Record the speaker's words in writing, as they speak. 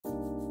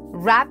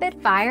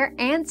Rapid fire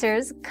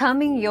answers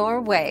coming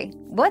your way.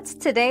 What's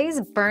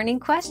today's burning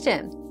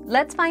question?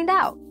 Let's find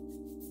out.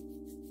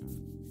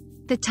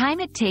 The time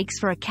it takes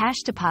for a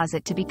cash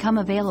deposit to become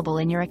available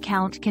in your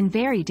account can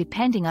vary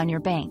depending on your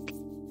bank.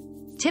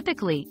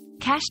 Typically,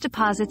 cash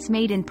deposits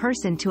made in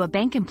person to a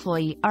bank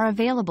employee are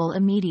available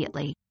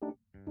immediately.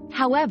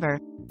 However,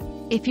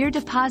 if you're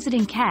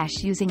depositing cash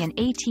using an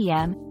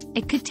ATM,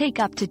 it could take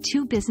up to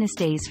 2 business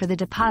days for the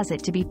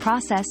deposit to be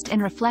processed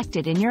and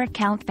reflected in your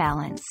account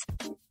balance.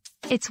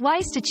 It's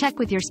wise to check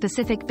with your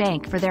specific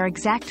bank for their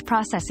exact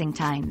processing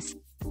times.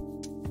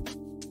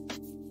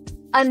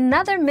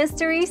 Another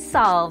mystery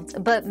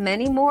solved, but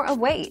many more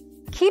await.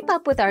 Keep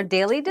up with our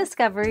daily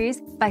discoveries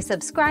by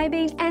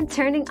subscribing and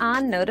turning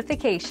on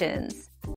notifications.